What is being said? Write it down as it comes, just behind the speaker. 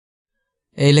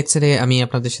এই লেকচারে আমি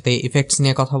আপনাদের সাথে ইফেক্টস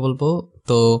নিয়ে কথা বলবো।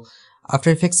 তো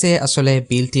আফটার ইফেক্টসে আসলে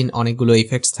বিল্ট ইন অনেকগুলো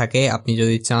ইফেক্টস থাকে। আপনি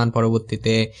যদি চান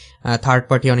পরবর্তীতে থার্ড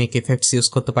পার্টি অনেক ইফেক্টস ইউজ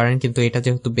করতে পারেন, কিন্তু এটা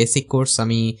যেহেতু বেসিক কোর্স,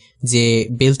 আমি যে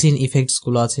বিল্ট ইন ইফেক্টস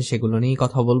গুলো আছে সেগুলো নিয়েই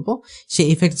কথা বলবো। সেই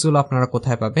ইফেক্টস গুলো আপনারা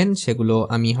কোথায় পাবেন সেগুলো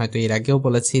আমি হয়তো এর আগেও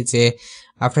বলেছি যে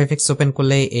আফটার ইফেক্টস ওপেন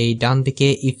করলে এই ডান দিকে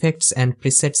ইফেক্টস এন্ড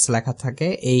প্রিসেটস লেখা থাকে,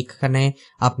 এইখানে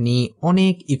আপনি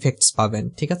অনেক ইফেক্টস পাবেন,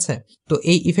 ঠিক আছে? তো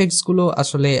এই ইফেক্টস গুলো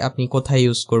আসলে আপনি কোথায়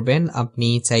ইউজ করবেন? আপনি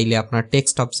চাইলে আপনার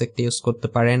টেক্সট অবজেক্টে ইউজ করতে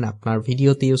পারেন, আপনার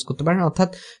ভিডিওতে ইউজ করতে পারেন, অর্থাৎ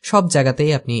সব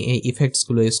জায়গাতেই আপনি এই ইফেক্টস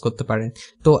গুলো ইউজ করতে পারেন।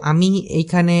 তো আমি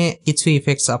এইখানে কিছু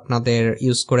ইফেক্টস আপনাদের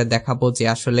ইউজ করে দেখাবো যে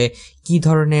আসলে কি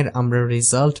ধরনের আমরা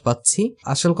রেজাল্ট পাচ্ছি।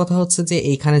 আসল কথা হচ্ছে যে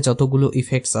এইখানে যতগুলো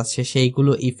ইফেক্টস আছে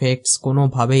সেইগুলো ইফেক্টস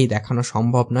কোনোভাবেই দেখানো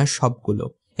সম্ভব নয় সবগুলো।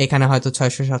 এখানে হয়তো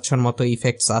 600-700 মতো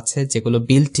ইফেক্টস আছে যেগুলো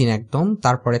বিল্ট ইন একদম।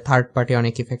 তারপরে থার্ড পার্টি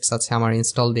অনেক ইফেক্টস আছে আমার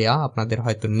ইনস্টল দেয়া, আপনাদের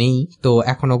হয়তো নেই, তো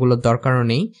এখন ওগুলোর দরকারও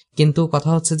নেই। কিন্তু কথা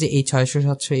হচ্ছে যে এই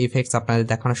 600-700 ইফেক্টস আপনাদের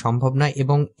দেখানো সম্ভব নয়,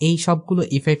 এবং এই সবগুলো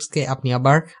ইফেক্টসকে আপনি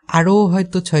আবার আরো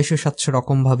হয়তো 600-700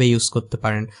 রকম ভাবে ইউজ করতে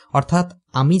পারেন। অর্থাৎ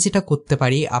আমি যেটা করতে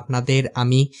পারি, আপনাদের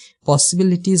আমি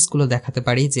পসিবিলিটিস গুলো দেখাতে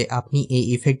পারি যে আপনি এই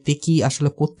ইফেক্ট দিয়ে কি আসলে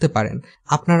করতে পারেন।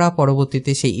 আপনারা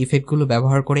পরবর্তীতে সেই ইফেক্ট গুলো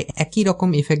ব্যবহার করে একই রকম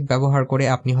ইফেক্ট ব্যবহার করে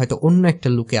আপনি হয়তো অন্য একটা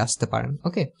লুকে আসতে পারেন।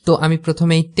 ওকে, তো আমি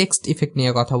প্রথমেই টেক্সট ইফেক্ট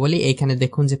নিয়ে কথা বলি। এখানে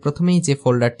দেখুন যে প্রথমেই যে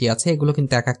ফোল্ডারটি আছে, এগুলো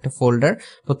কিন্তু এক একটা ফোল্ডার,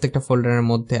 প্রত্যেকটা ফোল্ডারের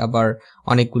মধ্যে আবার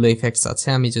অনেকগুলো ইফেক্টস আছে।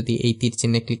 আমি যদি এই তীর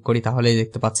চিহ্নে ক্লিক করি তাহলে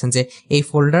দেখতে পাচ্ছেন যে এই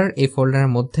ফোল্ডারের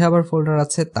মধ্যে আবার ফোল্ডার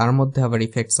আছে, তার মধ্যে আবার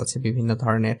ইফেক্টস আছে বিভিন্ন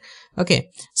ধরনের। ওকে,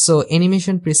 সো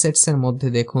অ্যানিমেশন প্রিসেটস এর মধ্যে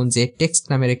দেখুন যে টেক্সট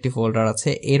নামের একটি ফোল্ডার আছে।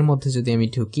 এর মধ্যে যদি আমি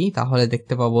ঢুকি তাহলে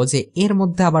দেখতে পাবো যে এর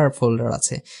মধ্যে আবার ফোল্ডার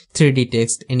আছে 3D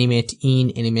text, animate in,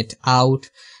 animate out.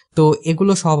 তো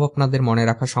এগুলো সব আপনাদের মনে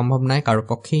রাখা সম্ভব নয়, কারোর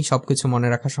পক্ষেই সবকিছু মনে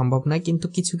রাখা সম্ভব নয়, কিন্তু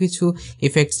কিছু কিছু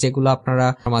ইফেক্টস যেগুলো আপনারা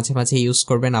মাঝে মাঝে ইউজ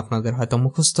করবেন আপনাদের হয়তো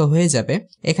মুখস্থ হয়ে যাবে।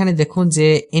 এখানে দেখুন যে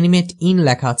অ্যানিমেট ইন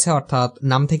লেখা আছে, অর্থাৎ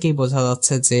নাম থেকেই বোঝা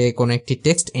যাচ্ছে যে কোনো একটি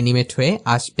টেক্সট অ্যানিমেট হয়ে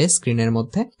আসবে স্ক্রিনের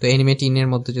মধ্যে। তো অ্যানিমেট ইন এর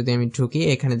মধ্যে যদি আমি ঢুকি,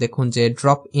 এখানে দেখুন যে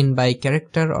ড্রপ ইন বাই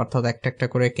ক্যারেক্টার, অর্থাৎ একটা একটা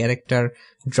করে ক্যারেক্টার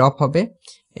ড্রপ হবে।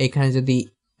 এখানে যদি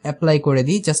অ্যাপ্লাই করে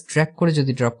দিই, জাস্ট ড্র্যাগ করে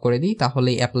যদি ড্রপ করে দিই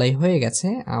তাহলেই অ্যাপ্লাই হয়ে গেছে।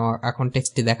 আমার এখন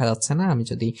টেক্সটটি দেখা যাচ্ছে না। আমি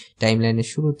যদি টাইমলাইনের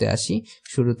শুরুতে আসি,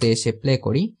 শুরুতে এসে প্লে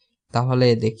করি, তাহলে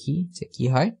দেখি যে কি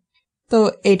হয়। তো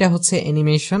এইটা হচ্ছে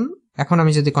অ্যানিমেশন। এখন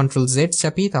আমি যদি কন্ট্রোল জেড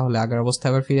চাপি তাহলে আগের অবস্থায়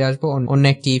আবার ফিরে আসবো। অন্য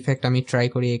একটি ইফেক্ট আমি ট্রাই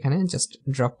করি, এখানে জাস্ট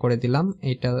ড্রপ করে দিলাম,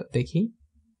 এটা দেখি।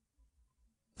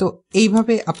 তো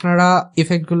এইভাবে আপনারা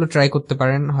ইফেক্ট গুলো ট্রাই করতে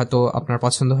পারেন, হয়তো আপনার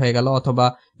পছন্দ হয়ে গেল, অথবা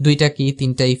দুইটা কি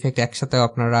তিনটা ইফেক্ট একসাথে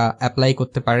আপনারা অ্যাপ্লাই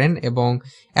করতে পারেন। এবং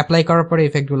অ্যাপ্লাই করার পরে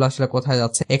ইফেক্ট গুলো আসলে কোথায়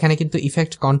যাচ্ছে, এখানে কিন্তু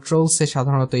ইফেক্ট কন্ট্রোলস এ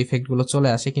সাধারণত ইফেক্ট গুলো চলে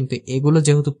আসে, কিন্তু এগুলো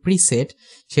যেহেতু প্রিসেট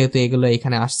সেহেতু এগুলো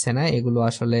এখানে আসছে না। এগুলো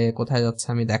আসলে কোথায় যাচ্ছে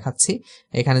আমি দেখাচ্ছি।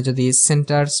 এখানে যদি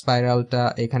সেন্টার স্পাইরালটা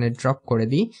এখানে ড্রপ করে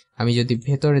দিই, আমি যদি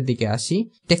ভেতরের দিকে আসি,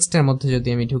 টেক্সটের মধ্যে যদি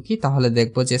আমি ঢুকি তাহলে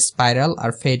দেখবো যে স্পাইরাল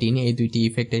আর ফেড ইন এই দুইটি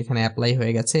ইফেক্ট এখানে অ্যাপ্লাই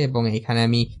হয়ে গেছে, এবং এখানে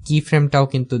আমি কি ফ্রেমটাও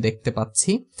কিন্তু দেখতে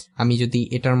পাচ্ছি। আমি যদি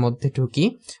এটার মধ্যে ঢুকি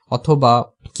অথবা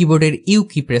কিবোর্ডের ইউ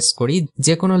কি প্রেস করি,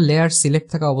 যে কোনো লেয়ার সিলেক্ট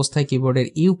থাকা অবস্থায় কিবোর্ডের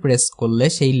ইউ প্রেস করলে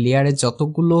সেই লেয়ারে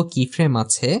যতগুলো কি ফ্রেম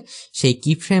আছে সেই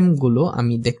কি ফ্রেম গুলো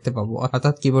আমি দেখতে পাবো।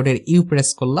 অর্থাৎ কিবোর্ডের ইউ প্রেস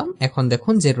করলাম, এখন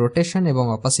দেখুন যে রোটেশন এবং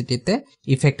অপাসিটিতে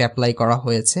ইফেক্ট অ্যাপ্লাই করা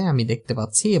হয়েছে আমি দেখতে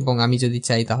পাচ্ছি। এবং আমি যদি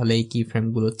চাই তাহলে এই কি ফ্রেম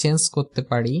গুলো চেঞ্জ করতে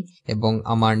পারি এবং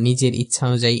আমার নিজের ইচ্ছা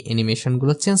অনুযায়ী অ্যানিমেশন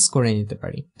গুলো চেঞ্জ করে নিতে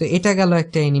পারি। তো এটা গেল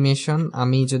একটা অ্যানিমেশন।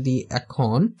 আমি যদি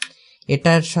এখন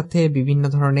এটার সাথে বিভিন্ন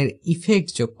ধরনের ইফেক্ট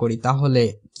যোগ করি তাহলে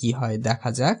কি হয় দেখা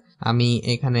যাক। আমি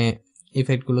এখানে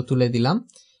ইফেক্ট গুলো তুলে দিলাম।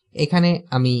 এখানে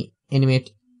আমি অ্যানিমেট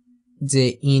যে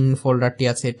ইন ফোল্ডারটি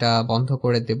আছে এটা বন্ধ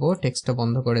করে দেব, টেক্সটটা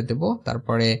বন্ধ করে দেব,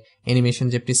 তারপরে অ্যানিমেশন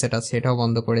যে প্রিসেট আছে এটাও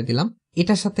বন্ধ করে দিলাম।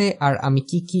 এটার সাথে আর আমি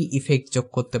কি কি ইফেক্ট যোগ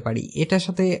করতে পারি, এটার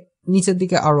সাথে নিচের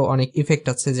দিকে আরো অনেক ইফেক্ট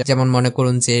আছে, যেমন মনে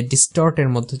করুন যে ডিস্টর্ট এর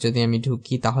মধ্যে যদি আমি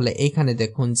ঢুকি তাহলে এখানে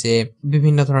দেখুন যে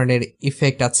বিভিন্ন ধরনের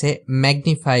ইফেক্ট আছে।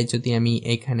 ম্যাগনিফাই যদি আমি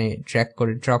এখানে ড্র্যাগ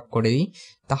করে ড্রপ করে দিই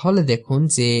তাহলে দেখুন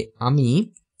যে আমি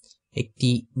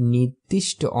একটি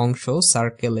নির্দিষ্ট অংশ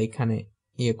সার্কেল এখানে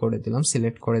করে দিলাম,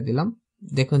 সিলেক্ট করে দিলাম।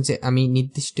 দেখুন যে আমি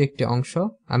নির্দিষ্ট একটি অংশ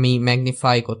আমি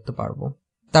ম্যাগনিফাই করতে পারবো।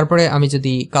 তারপরে আমি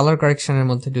যদি কালার কারেকশনের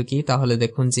মধ্যে ঢুকি তাহলে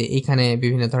দেখুন যে এখানে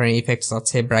বিভিন্ন ধরনের ইফেক্টস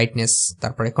আছে, ব্রাইটনেস,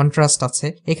 তারপরে কন্ট্রাস্ট আছে।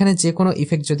 এখানে যে কোনো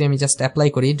ইফেক্ট যদি আমি জাস্ট অ্যাপ্লাই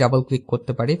করি, ডাবল ক্লিক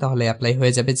করতে পারি তাহলে অ্যাপ্লাই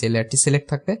হয়ে যাবে, যে লেয়ারটি সিলেক্ট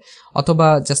থাকবে, অথবা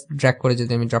জাস্ট ড্র্যাগ করে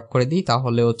যদি আমি ড্রপ করে দিই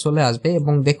তাহলেও চলে আসবে।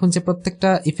 এবং দেখুন যে প্রত্যেকটা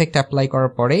ইফেক্ট অ্যাপ্লাই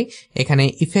করার পরে এখানে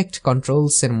ইফেক্ট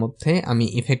কন্ট্রোলস এর মধ্যে আমি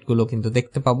ইফেক্ট গুলো কিন্তু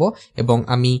দেখতে পাবো এবং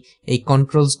আমি এই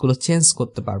কন্ট্রোলস গুলো চেঞ্জ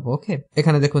করতে পারবো। ওকে,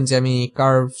 এখানে দেখুন যে আমি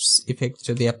কার্ভস ইফেক্ট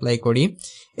যদি অ্যাপ্লাই করি,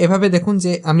 এভাবে দেখুন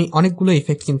যে আমি অনেকগুলো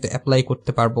ইফেক্ট কিন্তু অ্যাপ্লাই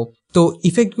করতে পারবো। তো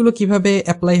ইফেক্ট গুলো কিভাবে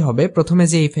অ্যাপ্লাই হবে, প্রথমে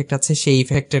যে ইফেক্ট আছে সেই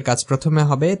ইফেক্টের কাজ প্রথমে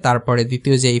হবে, তারপরে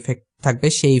দ্বিতীয় যে ইফেক্ট থাকবে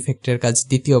সেই ইফেক্টের কাজ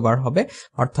দ্বিতীয়বার হবে।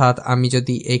 অর্থাৎ আমি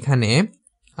যদি এখানে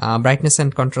ব্রাইটনেস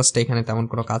অ্যান্ড কন্ট্রাস্ট এখানে তেমন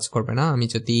কোনো কাজ করবে না। আমি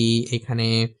যদি এখানে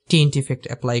টিন্ট ইফেক্ট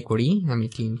অ্যাপ্লাই করি, আমি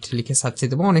টিন্ট লিখে সার্চে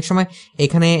দেবো। অনেক সময়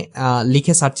এখানে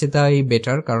লিখে সার্চে দেওয়াই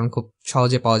বেটার, কারণ খুব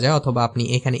সহজে পাওয়া যায়। অথবা আপনি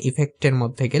এখানে ইফেক্টের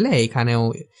মধ্যে গেলে এখানেও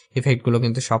ইফেক্ট গুলো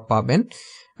কিন্তু সব পাবেন।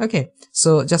 ওকে,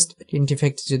 সো জাস্ট টিন্ট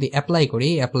ইফেক্ট যদি অ্যাপ্লাই করি,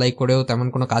 অ্যাপ্লাই করেও তেমন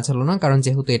কোনো কাজ হলো না, কারণ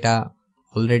যেহেতু এটা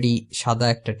অলরেডি সাদা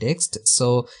একটা টেক্সট। সো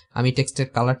আমি টেক্সটের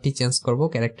কালারটি চেঞ্জ করব,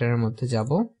 ক্যারেক্টারের মধ্যে যাব,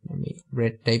 আমি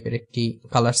রেড টাইপের একটি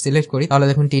কালার সিলেক্ট করি। তাহলে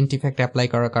দেখুন টিন্ট ইফেক্ট অ্যাপ্লাই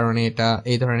করার কারণে এটা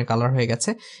এই ধরনের কালার হয়ে গেছে।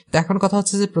 তো এখন কথা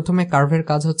হচ্ছে যে প্রথমে কার্ভের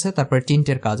কাজ হচ্ছে, তারপরে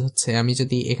টিন্টের কাজ হচ্ছে। আমি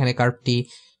যদি এখানে কার্ভটি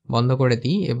বন্ধ করে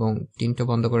দিই এবং টিন্টও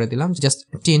বন্ধ করে দিলাম, জাস্ট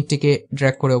টিন্টটিকে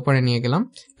ড্র্যাগ করে উপরে নিয়ে গেলাম।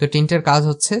 তো টিন্টের কাজ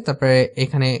হচ্ছে, তারপরে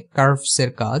এখানে কার্ভস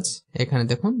এর কাজ। এখানে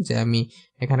দেখুন যে আমি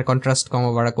এখানে কন্ট্রাস্ট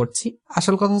কমা বাড়া করছি।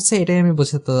 আসল কথা হচ্ছে এটাই আমি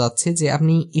বোঝাতে যাচ্ছি যে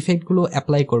আপনি ইফেক্ট গুলো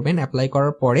অ্যাপ্লাই করবেন, অ্যাপ্লাই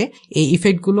করার পরে এই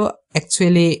ইফেক্ট গুলো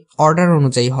অ্যাকচুয়ালি অর্ডার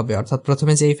অনুযায়ী হবে। অর্থাৎ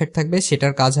প্রথমে যে ইফেক্ট থাকবে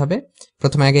সেটার কাজ হবে,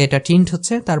 প্রথমে আগে এটা টিন্ট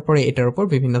হচ্ছে, তারপরে এটার উপর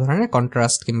বিভিন্ন ধরনের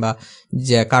কন্ট্রাস্ট কিংবা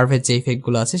যে কার্ভের যে ইফেক্ট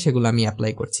গুলো আছে সেগুলো আমি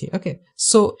অ্যাপ্লাই করছি। ওকে,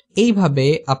 সো এইভাবে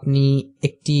আপনি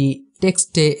একটি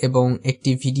টেক্সটে এবং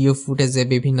একটি ভিডিও ফুটেজে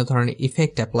বিভিন্ন ধরনের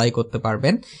ইফেক্ট অ্যাপ্লাই করতে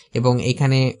পারবেন। এবং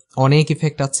এখানে অনেক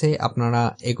ইফেক্ট আছে, আপনারা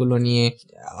এগুলো নিয়ে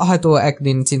হয়তো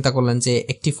একদিন চিন্তা করলেন যে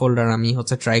একটি ফোল্ডার আমি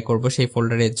ট্রাই করব, সেই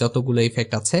ফোল্ডারে যতগুলো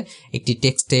ইফেক্ট আছে একটি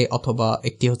টেক্সটে অথবা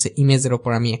একটি ইমেজের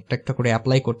ওপর আমি একটা একটা করে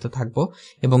অ্যাপ্লাই করতে থাকবো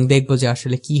এবং দেখবো যে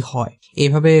আসলে কি হয়।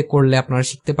 এইভাবে করলে আপনারা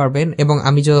শিখতে পারবেন। এবং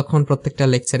আমি যখন প্রত্যেকটা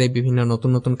লেকচারে বিভিন্ন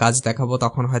নতুন নতুন কাজ দেখাবো,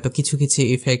 তখন হয়তো কিছু কিছু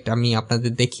ইফেক্ট আমি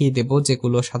আপনাদের দেখিয়ে দেবো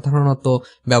যেগুলো সাধারণত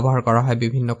ব্যবহার করা হয়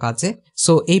বিভিন্ন কাজে।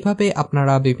 সো এইভাবে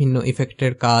আপনারা বিভিন্ন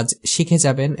ইফেক্টের কাজ শিখে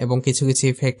যাবেন এবং কিছু কিছু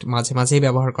ইফেক্ট মাঝে মাঝেই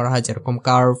ব্যবহার করা হয়, যেরকম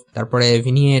কার্ভ, তারপরে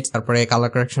ভিনিয়েট, তারপরে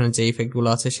কালার কারেকশনের যে ইফেক্ট গুলো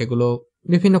আছে সেগুলো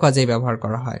বিভিন্ন কাজেই ব্যবহার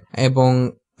করা হয়। এবং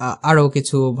আরো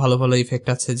কিছু ভালো ভালো ইফেক্ট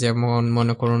আছে, যেমন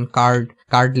মনে করুন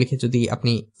কার্ড লিখে যদি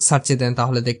আপনি সার্চে দেন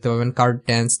তাহলে দেখতে পাবেন কার্ড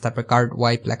ড্যান্স, তারপর কার্ড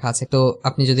ওয়াইপ লেখা আছে। তো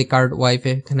আপনি যদি কার্ড ওয়াইপ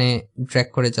এখানে ড্র্যাগ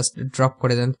করে জাস্ট ড্রপ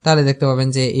করে দেন তাহলে দেখতে পাবেন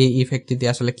যে এই ইফেক্টটি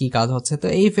দিয়ে আসলে কি কাজ হচ্ছে। তো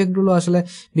এই ইফেক্ট গুলো আসলে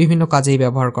বিভিন্ন কাজেই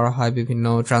ব্যবহার করা হয়, বিভিন্ন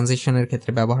ট্রানজিশনের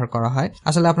ক্ষেত্রে ব্যবহার করা হয়।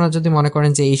 আসলে আপনারা যদি মনে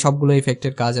করেন যে এই সবগুলো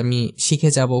ইফেক্টের কাজ আমি শিখে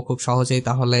যাব খুব সহজেই,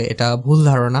 তাহলে এটা ভুল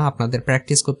ধারণা। আপনাদের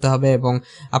প্র্যাকটিস করতে হবে এবং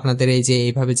আপনাদের এই যে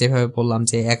এইভাবে যেভাবে বললাম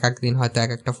যে এক দিন হয়তো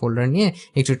এক একটা ফোল্ডার নিয়ে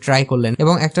একটু ট্রাই করলেন।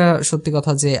 এবং একটা সত্যি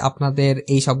কথা যে আপনাদের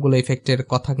এই সবগুলো ইফেক্টের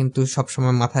কথা কিন্তু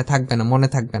সবসময় মাথায় থাকবে না, মনে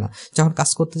থাকবে না। যখন কাজ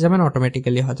করতে যাবেন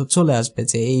অটোমেটিক্যালি হয়তো চলে আসবে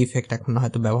যে এই ইফেক্ট এখন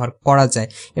হয়তো ব্যবহার করা যায়।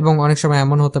 এবং অনেক সময়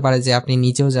এমন হতে পারে যে আপনি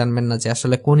নিজেও জানবেন না যে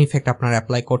আসলে কোন ইফেক্ট আপনার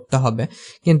অ্যাপ্লাই করতে হবে,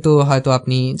 কিন্তু হয়তো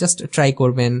আপনি জাস্ট ট্রাই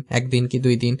করবেন একদিন কি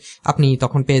 2 দিন, আপনি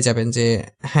তখন পেয়ে যাবেন যে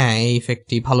হ্যাঁ এই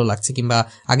ইফেক্টটি ভালো লাগছে, কিংবা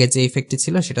আগে যে ইফেক্টটি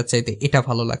ছিল সেটা চাইতে এটা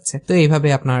ভালো লাগছে। তো এইভাবে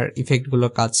আপনার ইফেক্ট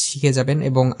গুলোর কাজ শিখে যাবেন।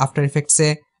 এবং আফটার ইফেক্টসে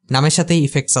নামের সাথেই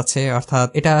ইফেক্টস আছে, অর্থাৎ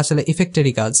এটা আসলে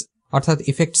ইফেক্টেরই কাজ। অর্থাৎ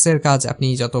ইফেক্টস এর কাজ আপনি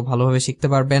যত ভালোভাবে শিখতে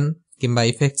পারবেন কিংবা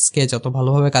ইফেক্টস কে যত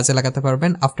ভালোভাবে কাজে লাগাতে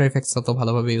পারবেন, আফটার ইফেক্টস তত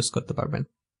ভালোভাবে ইউজ করতে পারবেন।